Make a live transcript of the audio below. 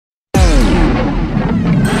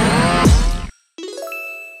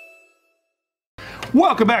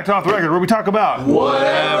Welcome back to Off the Record, where we talk about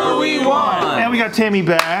whatever we want. And we got Tammy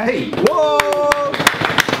back. Hey. Whoa!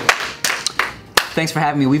 Thanks for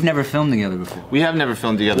having me. We've never filmed together before. We have never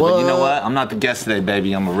filmed together, but you know what? I'm not the guest today,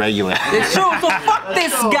 baby. I'm a regular. It's true, so fuck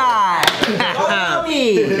this guy!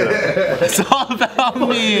 It's all about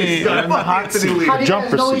me. In the hot seat. How do you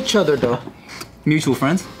Jumper guys know seat. each other though? Mutual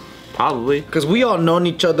friends. Probably. Because we all known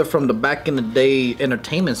each other from the back in the day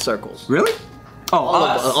entertainment circles. Really? Oh,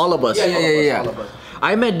 All of us. Yeah. All of us.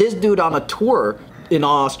 I met this dude on a tour in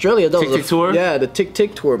Australia. That was Tick-Tick tour? Yeah, the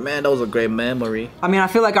Tick-Tick tour. Man, that was a great memory. I mean, I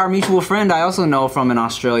feel like our mutual friend I also know from an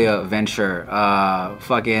Australia venture.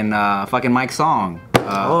 Fucking Mike Song. You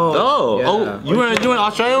were in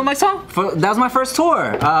Australia with my song? That was my first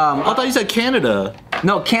tour. I thought you said Canada.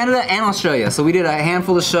 No, Canada and Australia. So we did a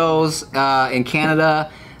handful of shows in Canada.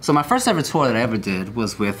 So my first ever tour that I ever did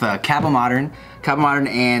was with Kappa Modern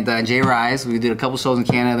and Jay Rise. We did a couple shows in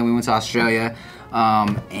Canada, then we went to Australia.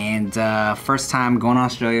 First time going to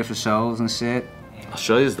Australia for shows and shit.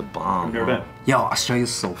 Australia's the bomb. Never been. Yo,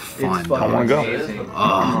 Australia's so fun. I want to go.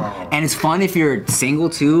 And it's fun if you're single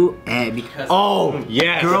too, because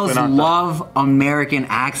yeah. girls love American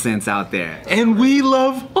accents out there. And we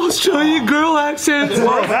love Australian girl accents.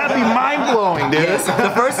 Bro, that'd be mind-blowing, dude.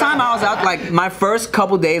 The first time I was out, like my first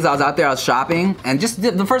couple days I was out there, I was shopping, and just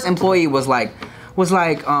the first employee was like,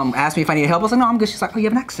 asked me if I needed help. I was like, no, I'm good. She's like, oh, you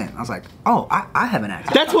have an accent. I was like, oh, I have an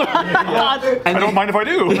accent. That's what I thought. I don't mind if I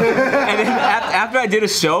do. And then after I did a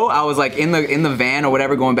show, I was like in the van or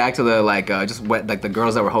whatever, going back to the the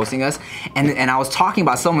girls that were hosting us, and I was talking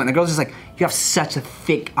about someone, and the girl was just like, you have such a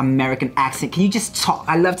thick American accent. Can you just talk?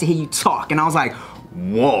 I love to hear you talk. And I was like,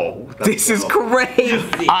 whoa, this is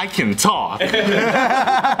crazy. I can talk.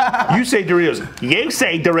 You say Doritos. You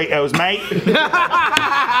say Doritos, mate.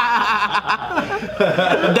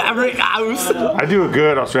 I do a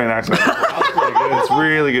good Australian accent. It's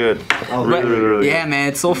really good. Really good. Yeah, man,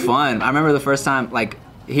 it's so fun. I remember the first time, like,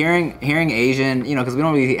 hearing Asian, you know, because we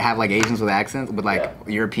don't really have like Asians with accents, but like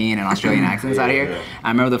European and Australian accents out here. I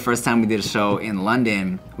remember the first time we did a show in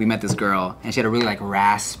London, we met this girl, and she had a really like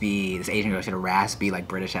raspy, this Asian girl, she had a raspy like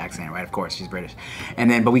British accent, right? Of course, she's British.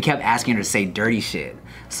 But we kept asking her to say dirty shit.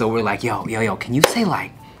 So we're like, yo, can you say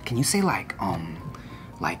like,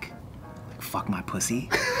 fuck my pussy?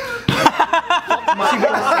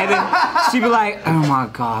 And then she'd be like, oh my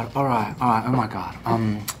God, all right, oh my God,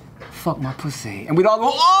 fuck my pussy. And we'd all go,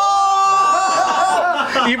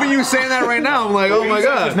 oh! Even you saying that right now, I'm like, oh my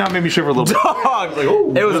God. It's now made me shiver a little bit. Dog!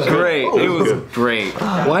 It was great. It was great.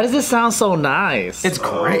 Why does it sound so nice? It's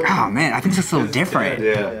great. Oh man, I think it's so different.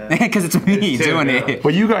 Yeah. Because it's me doing it.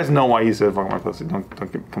 But you guys know why he said fuck my pussy. Come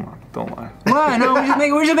on, don't lie. Why? No,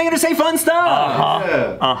 we're just making her say fun stuff.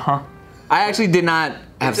 I actually did not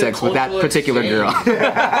have sex with that particular girl.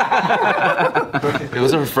 It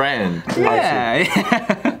was her friend.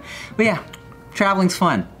 Yeah. But yeah, traveling's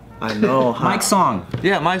fun. I know. Mike's song.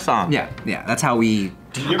 Yeah, my song. Yeah, that's how we.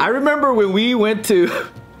 I remember when we went to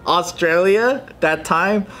Australia that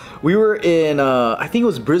time. We were in, I think it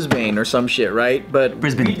was Brisbane or some shit, right? But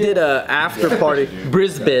Brisbane. We did a after party.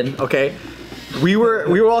 Brisbane, okay. We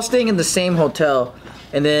were all staying in the same hotel,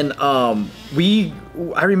 and then I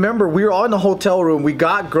remember we were all in the hotel room. We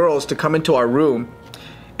got girls to come into our room,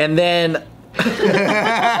 and then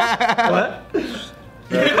what?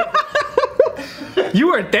 You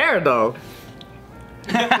weren't there though.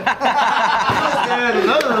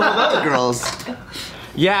 Girls.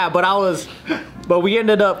 Yeah, but we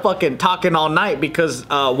ended up fucking talking all night because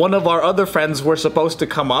one of our other friends were supposed to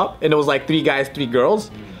come up, and it was like 3 guys, 3 girls,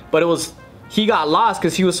 but he got lost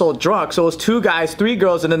because he was so drunk. So it was 2 guys, 3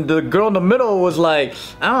 girls, and then the girl in the middle was like,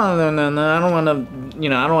 I don't want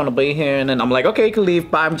to be here. And then I'm like, okay, you can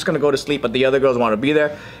leave. Bye. I'm just gonna go to sleep. But the other girls want to be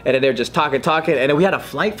there, and then they're just talking, and then we had a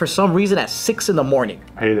flight for some reason at 6 in the morning.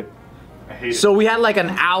 I hate it. So we had like an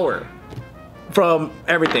hour from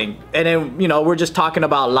everything, and then we're just talking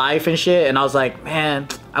about life and shit. And I was like, man,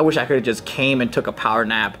 I wish I could have just came and took a power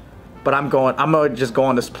nap. But I'm gonna just go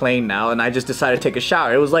on this plane now, and I just decided to take a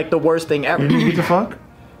shower. It was like the worst thing ever. You didn't get the fuck?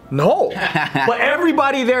 No. But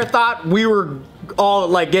everybody there thought we were all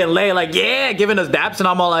like getting laid, like, yeah, giving us daps, and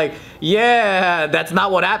I'm all like, yeah, that's not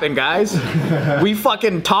what happened, guys. We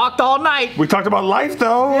fucking talked all night. We talked about life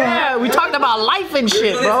though. Yeah, we talked about life and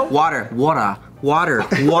shit, bro. Water. No.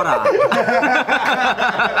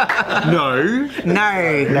 No.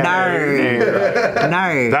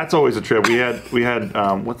 That's always a trip. We had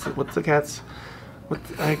what's the cat's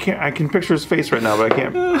I can picture his face right now, but I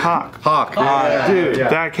can't. Hawk. Dude,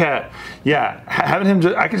 that cat. Yeah, having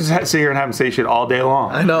him. I could just sit here and have him say shit all day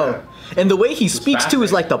long. I know. And the way he speaks too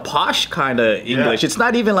is like the posh kind of English. It's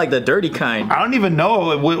not even like the dirty kind. I don't even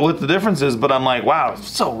know what the difference is, but I'm like, wow, it's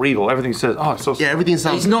so regal. Everything he says. Oh, it's so. Yeah, everything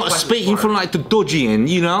sounds. He's not speaking from like the Dodgian,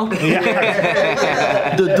 you know? The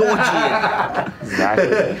Dodgian.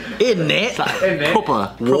 Exactly. Isn't it?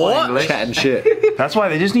 Proper What? English. Chatting shit. That's why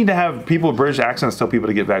they just need to have people with British accents tell people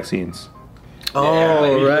to get vaccines.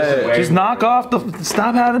 Oh, right. Just knock off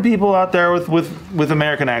stop having people out there with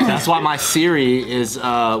American accents. That's why my Siri is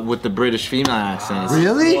with the British female accents.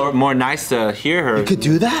 Really? More nice to hear her. You could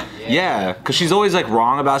do that? Yeah, because she's always like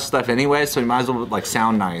wrong about stuff anyway, so you might as well like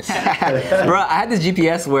sound nice. Bro, I had this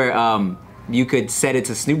GPS where you could set it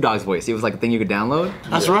to Snoop Dogg's voice. It was like a thing you could download.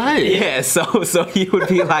 That's right. Yeah, so you would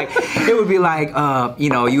be like, it would be like, you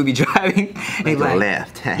know, you would be driving and he'd be like,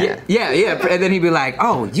 Left. yeah, and then he'd be like,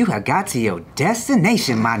 oh, you have got to your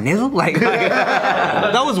destination, my nigga. Like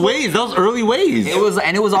That was Waze. That was early Waze.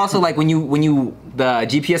 it was also like when you the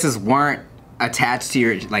GPSs weren't attached to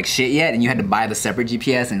your like shit yet, and you had to buy the separate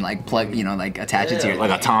GPS and like plug, you know, like attach it to your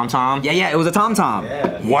Like a TomTom. Yeah, it was a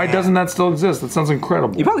TomTom. Why doesn't that still exist? That sounds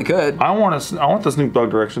incredible. You probably could I want the Snoop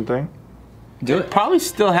Dogg direction thing. do it. Probably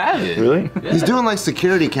still have it. Really? He's doing like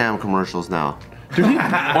security cam commercials now.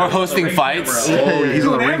 Or hosting fights. He's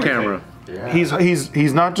on the ring camera.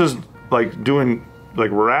 He's not just like doing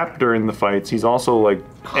like rap during the fights. He's also like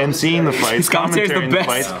emceeing the fights, His commentary's the commentating the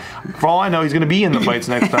best. fights. For all I know, he's gonna be in the fights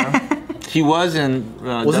next time. He was in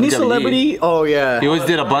Wasn't he WWE. celebrity? Oh, yeah. He always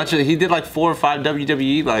did he did like 4 or 5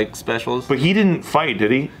 WWE like specials. But he didn't fight,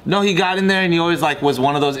 did he? No, he got in there and he always like was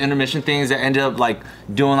one of those intermission things that ended up like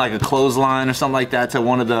doing like a clothesline or something like that to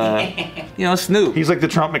one of the, you know, Snoop. He's like the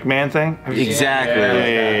Trump McMahon thing. Exactly.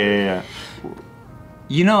 Yeah.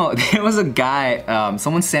 You know, there was a guy,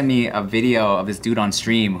 someone sent me a video of this dude on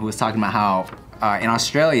stream who was talking about how in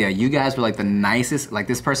Australia, you guys were like the nicest, like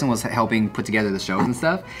this person was helping put together the shows and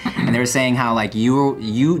stuff, and they were saying how like you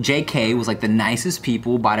JK was like the nicest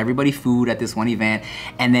people, bought everybody food at this one event,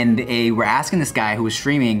 and then they were asking this guy who was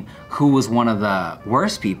streaming who was one of the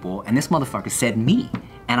worst people, and this motherfucker said me.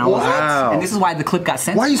 And I was, and this is why the clip got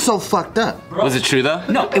censored. Why are you so fucked up? Was it true though?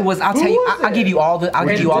 No, it was. I'll tell you. I'll give you all the. I'll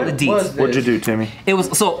give you all the deets. What'd you do, Timmy? It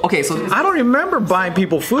was so okay. So I don't remember buying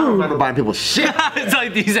people food. Never buying people shit. It's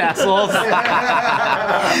like these assholes.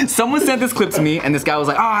 someone sent this clip to me, and this guy was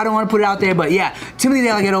like, "Oh, I don't want to put it out there, but yeah, Timothy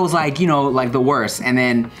DeLaGhetto was like, you know, like the worst." And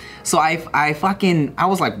then, so I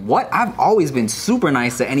was like, "What? I've always been super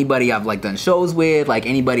nice to anybody I've like done shows with, like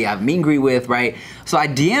anybody I've meet and greet with, right?" So I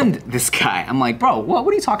DM'd this guy. I'm like, "Bro, what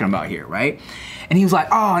are you talking about here, right?" And he was like,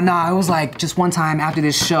 "Oh, nah, it was like just one time after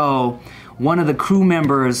this show, one of the crew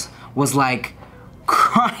members was like."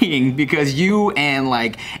 Crying because you and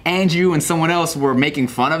like Andrew and someone else were making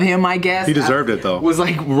fun of him, I guess. He deserved it though. Was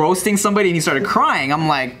like roasting somebody and he started crying. I'm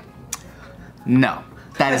like, no,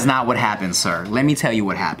 that is not what happened, sir. Let me tell you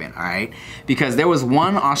what happened, all right? Because there was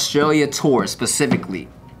one Australia tour specifically.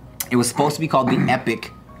 It was supposed to be called the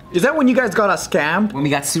Epic. Is that when you guys got scammed? When we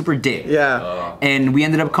got super dick. Yeah. And we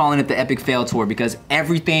ended up calling it the Epic Fail Tour because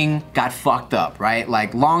everything got fucked up, right?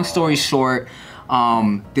 Like, long story short,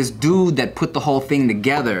 this dude that put the whole thing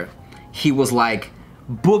together, he was like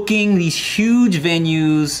booking these huge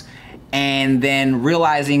venues and then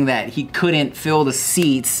realizing that he couldn't fill the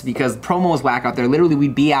seats because promo was whack out there. Literally,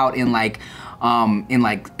 we'd be out in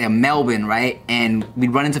Melbourne, right? And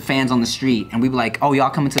we'd run into fans on the street and we'd be like, "Oh, y'all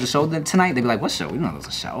coming to the show tonight?" They'd be like, "What show? We don't know there's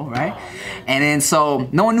a show, right?" And then so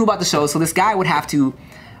no one knew about the show, so this guy would have to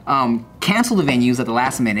cancel the venues at the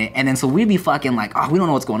last minute, and then so we'd be fucking like, "Oh, we don't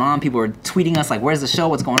know what's going on." People were tweeting us like, "Where's the show?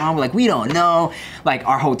 What's going on?" We're like, "We don't know." Like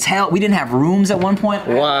our hotel, we didn't have rooms at one point.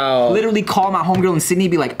 Wow. Literally call my homegirl in Sydney,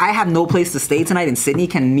 be like, "I have no place to stay tonight in Sydney.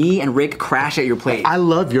 Can me and Rick crash at your place?" I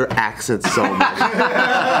love your accent so much.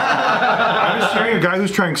 I'm just hearing a guy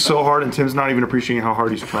who's trying so hard and Tim's not even appreciating how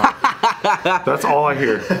hard he's trying. That's all I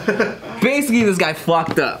hear. Basically, this guy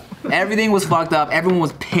fucked up. Everything was fucked up. Everyone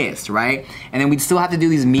was pissed, right? And then we'd still have to do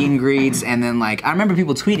these meet and greets. And then, like, I remember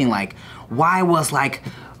people tweeting, like, why was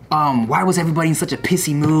everybody in such a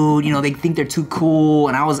pissy mood? You know, they think they're too cool.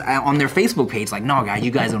 And I was on their Facebook page, like, "No, guys,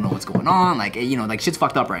 you guys don't know what's going on. Like, you know, like, shit's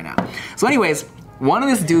fucked up right now." So anyways, one of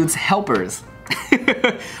this dude's helpers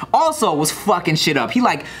also was fucking shit up. He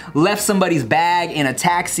like left somebody's bag in a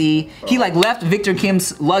taxi. He like left Victor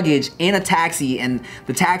Kim's luggage in a taxi, and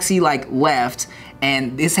the taxi like left,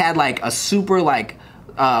 and this had like a super like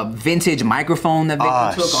vintage microphone that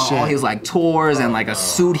Victor took on all his like tours and like a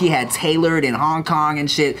suit he had tailored in Hong Kong and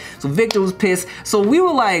shit. So Victor was pissed. So we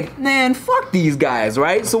were like, man, fuck these guys,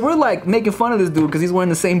 right? So we're like making fun of this dude because he's wearing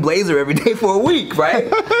the same blazer every day for a week, right?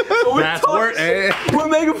 So we're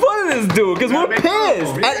making fun of this dude because we're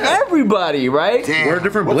pissed at everybody, right? Wear a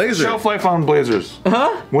different What's the blazer. shelf life on blazers?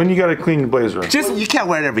 Huh? When you gotta clean your blazer? Just You can't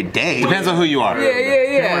wear it every day. Depends on who you are. You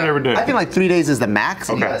wear it every day. I think like 3 days is the max.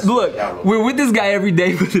 Okay. look, we're with this guy every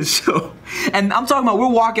day for this show, and I'm talking about we're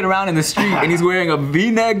walking around in the street and he's wearing a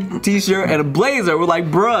V-neck t-shirt and a blazer. We're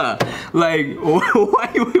like, bruh, like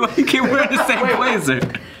why you keep wearing the same blazer?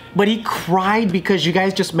 But he cried because you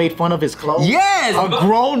guys just made fun of his clothes. Yes, A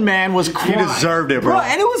grown man was crying. He deserved it, bro, bro.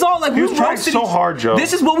 and it was all like He was we trying roasted so hard, Joe.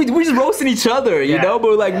 This is what we just roasting each other, you know. But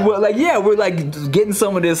we're like getting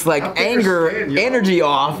some of this like anger energy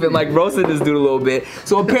off and like roasting this dude a little bit.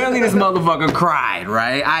 So apparently this motherfucker cried,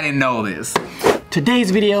 right? I didn't know this.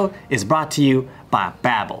 Today's video is brought to you by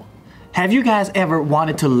Babbel. Have you guys ever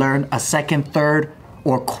wanted to learn a second, third,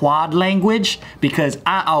 or quad language? Because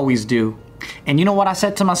I always do. And you know what I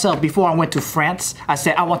said to myself before I went to France? I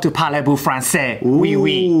said, I want to parler-vous français. Oui,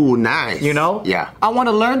 oui. Ooh, nice. You know? Yeah. I want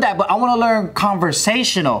to learn that, but I want to learn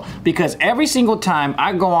conversational because every single time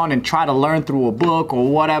I go on and try to learn through a book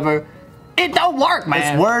or whatever, it don't work,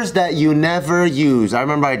 man. It's words that you never use. I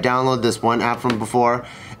remember I downloaded this one app from before,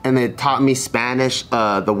 and they taught me Spanish,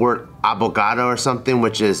 the word abogado or something,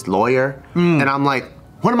 which is lawyer. And I'm like,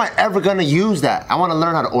 when am I ever gonna use that? I wanna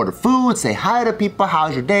learn how to order food, say hi to people,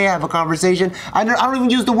 how's your day, have a conversation. I don't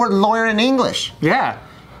even use the word lawyer in English. Yeah.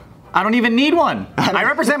 I don't even need one. I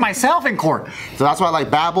represent myself in court. So that's why I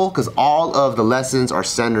like Babbel, because all of the lessons are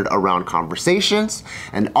centered around conversations,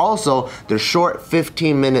 and also they're short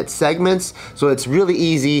 15-minute segments, so it's really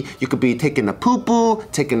easy. You could be taking a poo-poo,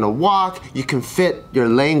 taking a walk, you can fit your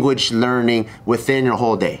language learning within your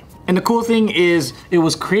whole day. And the cool thing is, it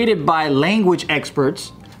was created by language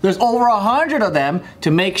experts. There's over 100 of them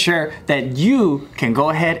to make sure that you can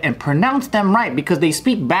go ahead and pronounce them right because they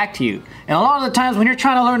speak back to you. And a lot of the times when you're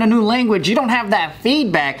trying to learn a new language, you don't have that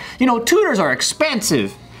feedback. You know, tutors are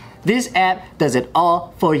expensive. This app does it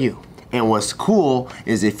all for you. And what's cool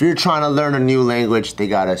is if you're trying to learn a new language, they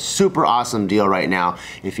got a super awesome deal right now.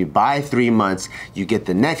 If you buy 3 months, you get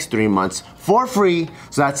the next 3 months for free.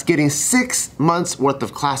 So that's getting 6 months worth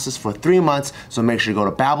of classes for 3 months. So make sure you go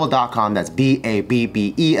to babbel.com. That's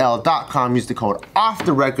BABBEL.com. Use the code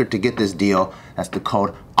OFFTHERECORD to get this deal. That's the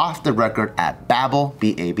code OFFTHERECORD at Babbel,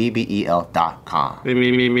 BABBEL.com.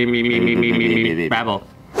 Babbel.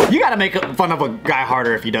 You gotta make fun of a guy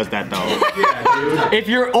harder if he does that though. Yeah, dude. If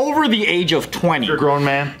you're over the age of 20. You're a grown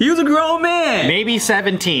man. He was a grown man. Maybe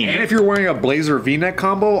 17. And if you're wearing a blazer V-neck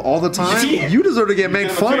combo all the time, you deserve to get made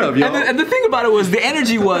fun of, yo. And the thing about it was the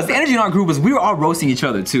energy in our group was we were all roasting each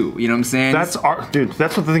other too. You know what I'm saying? That's what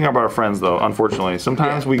the thing about our friends though, unfortunately.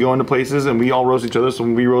 Sometimes we go into places and we all roast each other, so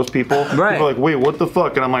when we roast people, people are like, wait, what the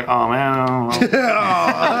fuck? And I'm like, oh man, I don't know.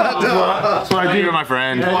 That's what I do. You're my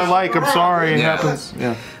friend. That's what I like, I'm sorry, it happens.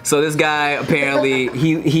 Yeah. So this guy apparently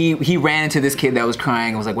he ran into this kid that was crying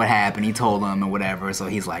and was like, what happened? He told him or whatever. So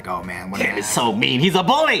he's like, oh man, what happened? It's so mean. He's a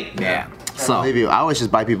bully. Yeah. So Maybe I always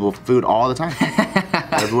just buy people food all the time.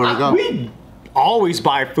 Everywhere we go. We always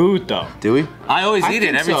buy food though. Do we? I always eat it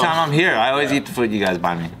think every so. time I'm here. I always eat the food you guys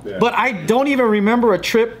buy me. But I don't even remember a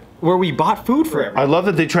trip where we bought food for everyone. I love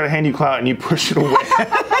that they try to hand you clout and you push it away.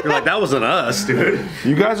 You're like, that wasn't us, dude.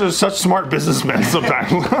 You guys are such smart businessmen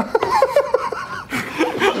sometimes.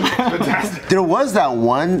 There was that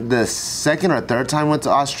one, the second or third time I went to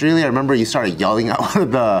Australia. I remember you started yelling at one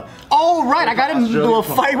of the. Oh right, I got into a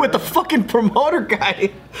fight with the fucking promoter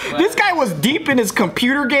guy. This guy was deep in his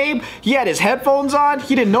computer game. He had his headphones on.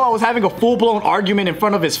 He didn't know I was having a full-blown argument in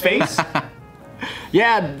front of his face.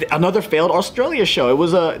 Yeah, another failed Australia show. It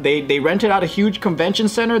was they rented out a huge convention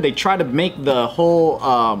center. They tried to make the whole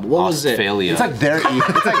what was it? Australia. It's like their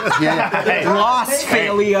Lost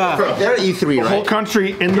failure. their E3, Whole right?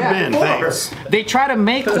 country in the bin, thanks. They try to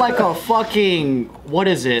make like a fucking what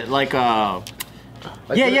is it? Like a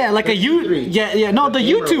like a the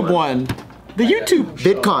YouTube one. The YouTube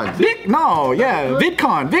VidCon.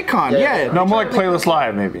 VidCon, yeah. No, more like Playlist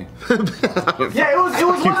Live, maybe. Yeah, it was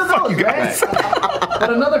one of those, right?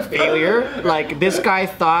 But another failure, like this guy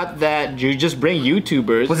thought that you just bring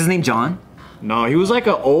YouTubers. what's his name? John? No, he was like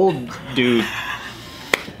an old dude.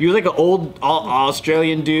 He was like an old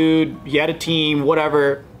Australian dude. He had a team,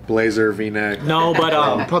 whatever. Blazer, V-neck. No,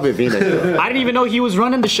 but Probably a V-neck. I didn't even know he was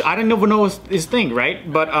running the show. I didn't even know his thing,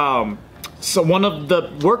 right? But so one of the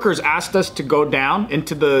workers asked us to go down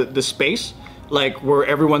into the space, like where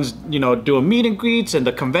everyone's doing meet and greets in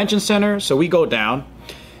the convention center. So we go down,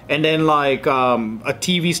 And then like a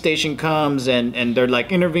TV station comes and they're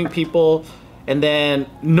like interviewing people, and then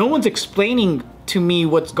no one's explaining to me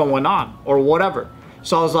what's going on or whatever.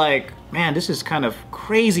 So I was like, man, this is kind of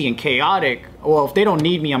crazy and chaotic. Well, if they don't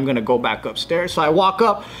need me, I'm gonna go back upstairs. So I walk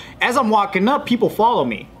up. As I'm walking up, people follow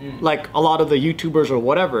me, like a lot of the YouTubers or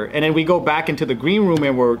whatever. And then we go back into the green room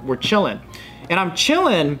and we're chilling. And I'm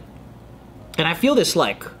chilling, and I feel this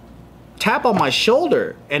like tap on my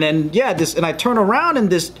shoulder, and then and I turn around and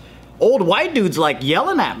this old white dude's like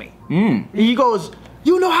yelling at me. He goes,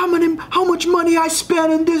 "You know how much money I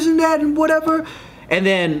spent and this and that and whatever." And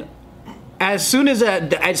then as soon as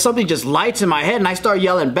something just lights in my head and I start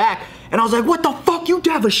yelling back, and I was like, "What the fuck? You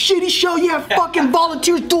have a shitty show? You have fucking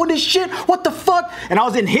volunteers doing this shit? What the fuck?" And I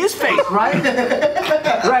was in his face, right?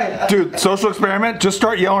 Right. Dude, social experiment, just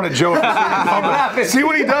start yelling at Joe. See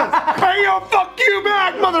what he does. Hey, yo, fuck you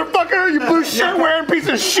back, motherfucker, you blue shirt wearing piece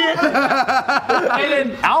of shit. And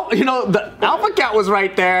then, the Alpha Cat was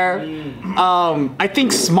right there. I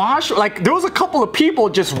think Smosh, like, there was a couple of people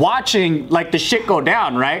just watching, like, the shit go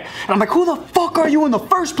down, right? And I'm like, "Who the fuck are you in the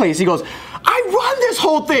first place?" He goes, "I run this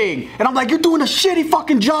whole thing." And I'm like, "You're doing a shitty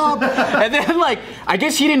fucking job." And then, like, I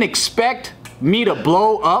guess he didn't expect me to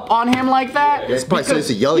blow up on him like that. It's probably so used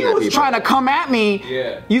to yelling at people. He was trying to come at me.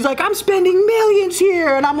 Yeah. He's like, "I'm spending millions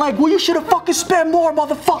here." And I'm like, "Well, you should have fucking spent more,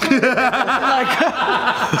 motherfucker." Like,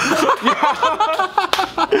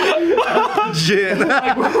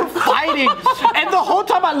 we're fighting. And the whole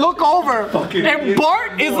time I look over, and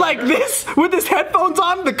Bart is like this with his headphones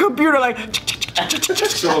on, the computer like...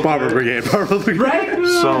 Barber Brigade. Right?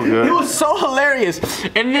 So good. It was so hilarious.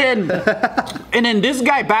 And then this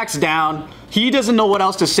guy backs down. He doesn't know what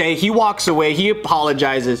else to say. He walks away. He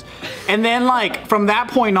apologizes. And then, like, from that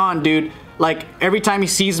point on, dude, like, every time he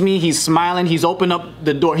sees me, he's smiling. He's opened up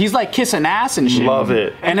the door. He's, like, kissing ass and shit. Love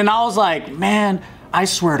it. And then I was like, man, I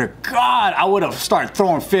swear to God, I would have started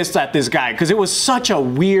throwing fists at this guy because it was such a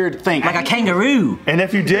weird thing. Like a kangaroo. And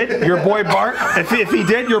if you did, your boy Bart, if he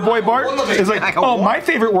did, your boy Bart is like, "Oh, my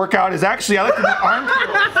favorite workout is actually, I like to do arm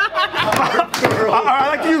curls. I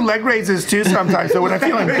like to do leg raises too sometimes, so when I'm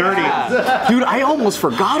feeling dirty." Dude, I almost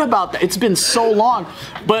forgot about that. It's been so long.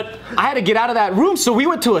 But I had to get out of that room, so we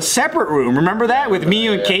went to a separate room. Remember that? With me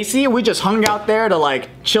and Casey, and we just hung out there to like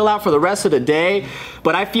chill out for the rest of the day.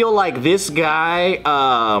 But I feel like this guy,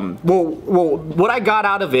 what I got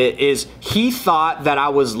out of it is he thought that I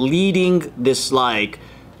was leading this like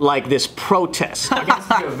this protest against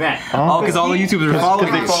the event. Oh, because all the YouTubers were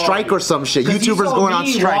following Big strike or some shit. He YouTubers saw going on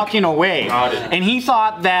me strike. walking away, and he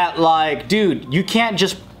thought that like, dude, you can't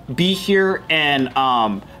just be here and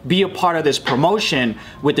be a part of this promotion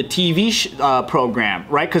with the TV program,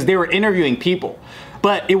 right? Because they were interviewing people.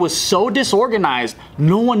 But it was so disorganized,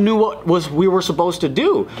 no one knew what we were supposed to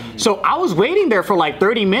do. So I was waiting there for like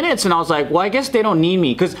 30 minutes, and I was like, well, I guess they don't need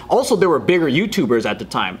me. Because also there were bigger YouTubers at the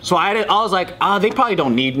time. So I was like, they probably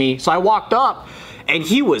don't need me. So I walked up, and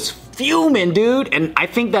he was fuming, dude. And I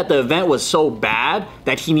think that the event was so bad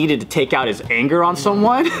that he needed to take out his anger on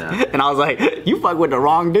someone. Yeah. And I was like, you fuck with the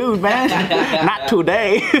wrong dude, man. Not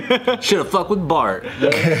today. Should've fucked with Bart.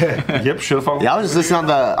 Yep, should've fucked with Yeah, I was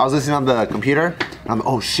listening on the computer, and I'm like,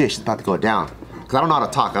 "Oh shit, she's about to go down." Because I don't know how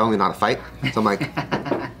to talk, I only know how to fight. So I'm like,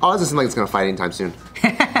 "Oh, this doesn't like it's gonna fight anytime soon."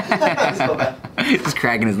 Just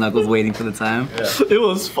cracking his knuckles, waiting for the time. Yeah. It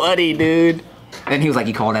was funny, dude. Then he was like,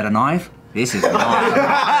 "You call that a knife? This is a knife."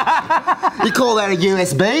 You call that a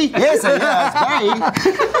USB? Yes, a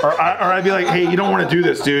USB. or I'd be like, "Hey, you don't want to do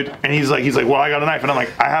this, dude." And he's like, "Well, I got a knife," and I'm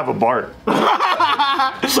like, "I have a Bart."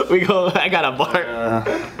 I got a Bart.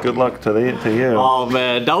 Good luck to you. Oh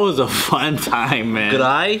man, that was a fun time, man. Good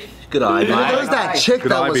eye. There was that chick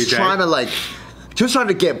that was trying to like, she was trying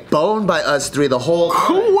to get boned by us three the whole time.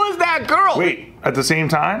 Who was that girl? Wait, at the same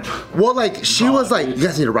time? Well, like, she was like, "You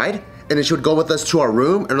guys need a ride?" And then she would go with us to our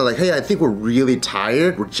room, and we're like, "Hey, I think we're really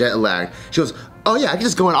tired. We're jet lagged." She goes, "Oh yeah, I can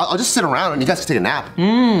just go in. I'll just sit around, and you guys can take a nap."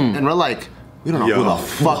 And we're like, "We don't know who the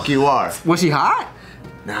fuck you are." Was she hot?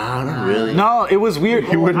 No, not really. No, it was weird.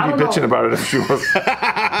 He wouldn't be bitching about it if she was.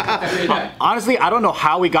 Honestly, I don't know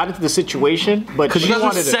how we got into the situation, but Because you guys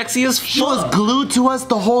were sexy as She was glued to us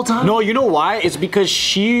the whole time. No, you know why? It's because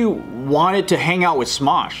she wanted to hang out with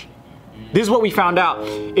Smosh. This is what we found out,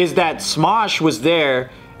 is that Smosh was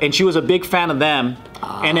there, and she was a big fan of them.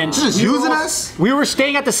 And then She's just using us? We were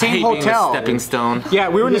staying at the same hotel. Stepping stone. Yeah,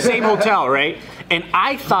 we were in the same hotel, right? And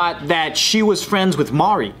I thought that she was friends with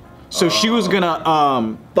Mari. So she was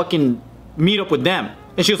gonna fucking meet up with them.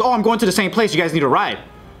 And she goes, "Oh, I'm going to the same place. You guys need a ride."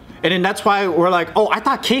 And then that's why we're like, "Oh, I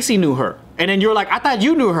thought Casey knew her." And then you're like, "I thought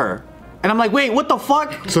you knew her." And I'm like, "Wait, what the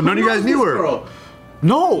fuck?" So none of you guys knew her.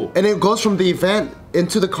 No. And it goes from the event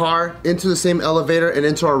into the car, into the same elevator, and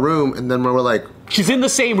into our room. And then we're like, She's in the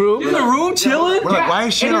same room. In the room chilling? we're like, why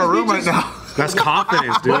is she in And our it was room right just- now? That's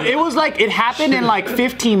confidence, dude. But it was like, it happened in like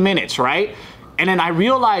 15 minutes, right? And then I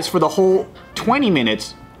realized for the whole 20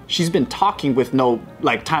 minutes, she's been talking with no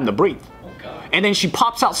like time to breathe. And then she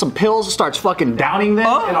pops out some pills, starts fucking downing them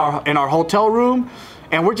in our hotel room.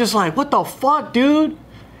 And we're just like, what the fuck, dude?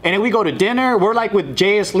 And then we go to dinner. We're like with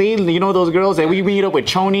J.S. Lee, you know those girls, and we meet up with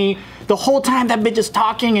Choni. The whole time that bitch is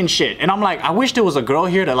talking and shit. And I'm like, I wish there was a girl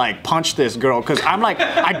here to like punch this girl, cause I'm like,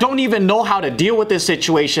 I don't even know how to deal with this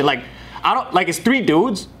situation. Like, I don't like it's 3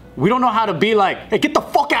 dudes. We don't know how to be like, hey, get the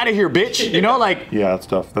fuck out of here, bitch. You know, like, Yeah, that's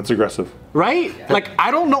tough. That's aggressive. right? Like,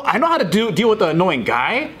 I don't know. I know how to deal with the annoying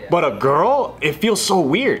guy, but a girl, it feels so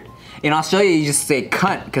weird. In Australia, you just say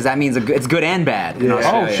cunt because that means it's good and bad. In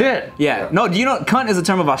Australia. Oh, shit. Yeah. No, do you know cunt is a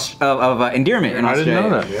term of endearment in I Australia?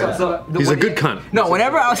 didn't know that. So, He's a good cunt. No,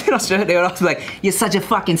 whenever I was in Australia, they would always be like, "You're such a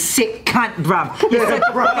fucking sick cunt, bruv. You're such,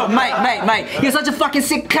 no, mate. You're such a fucking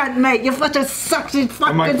sick cunt, mate. You're such a fucking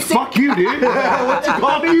I'm like, sick." fuck you, dude. What's it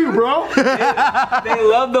called to you, bro? They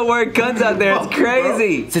love the word cunts out there. It's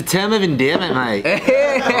crazy. It's a term of endearment, mate.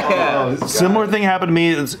 Yeah. Similar thing happened to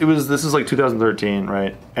me. This is like 2013,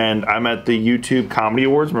 right? And I'm at the YouTube Comedy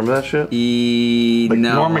Awards. Remember that shit? Like,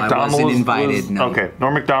 No, Norm I Macdonald wasn't was- invited. No. Okay,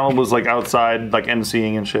 Norm Macdonald was like outside, like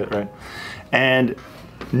emceeing and shit, right? And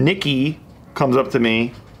Nikki comes up to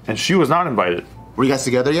me, and she was not invited. Were you guys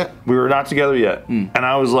together yet? We were not together yet. And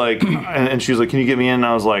I was like, and she was like, can you get me in? And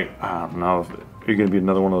I was like, I don't know. You're gonna be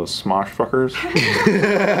another one of those Smosh fuckers.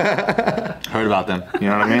 Heard about them. You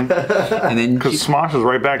know what I mean? And then Because Smosh is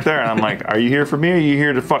right back there, and I'm like, are you here for me, or are you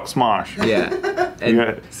here to fuck Smosh? yeah. And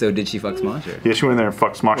Yeah. so did she fuck Smosh or? Yeah, she went in there and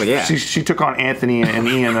fucked Smosh. Well, yeah. She took on Anthony and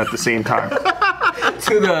Ian at the same time.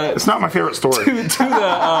 To the It's not my favorite story. to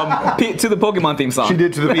the Pokemon theme song. She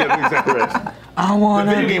did to the exactly right. I The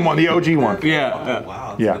wanna. video game one, the OG one. Yeah.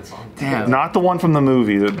 Wow, Yeah. that's a good song. Damn. Not the one from the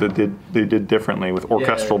movie that they did differently with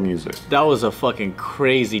orchestral music. That was a fucking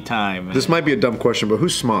crazy time, man. This might be a dumb question, but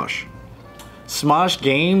who's Smosh? Smosh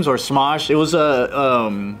Games or Smosh, it was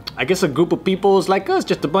I guess a group of people, it's like us,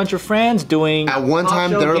 just a bunch of friends doing At one talk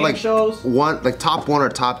time, show, they were game like shows. top 1 or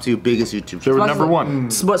top 2 biggest YouTube They were channels. number one.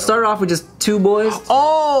 But started off with just 2 boys.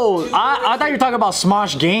 Oh, I thought you were talking about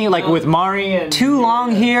Smosh Game, like with Mari and 2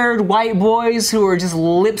 long-haired white boys who were just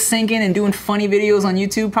lip syncing and doing funny videos on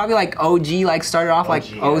YouTube. Probably like OG, like started off like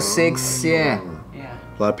 06. Yeah.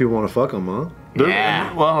 A lot of people want to fuck him, huh?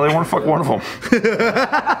 Yeah. Well, they want to fuck one of them.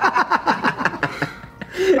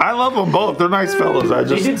 I love them both. They're nice fellas. I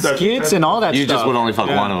They just did skits and all that You stuff. just would only fuck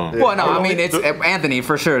one of them. Well, no, I mean it's Anthony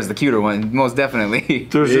for sure is the cuter one, most definitely.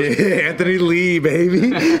 There's just Anthony Lee,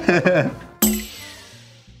 baby.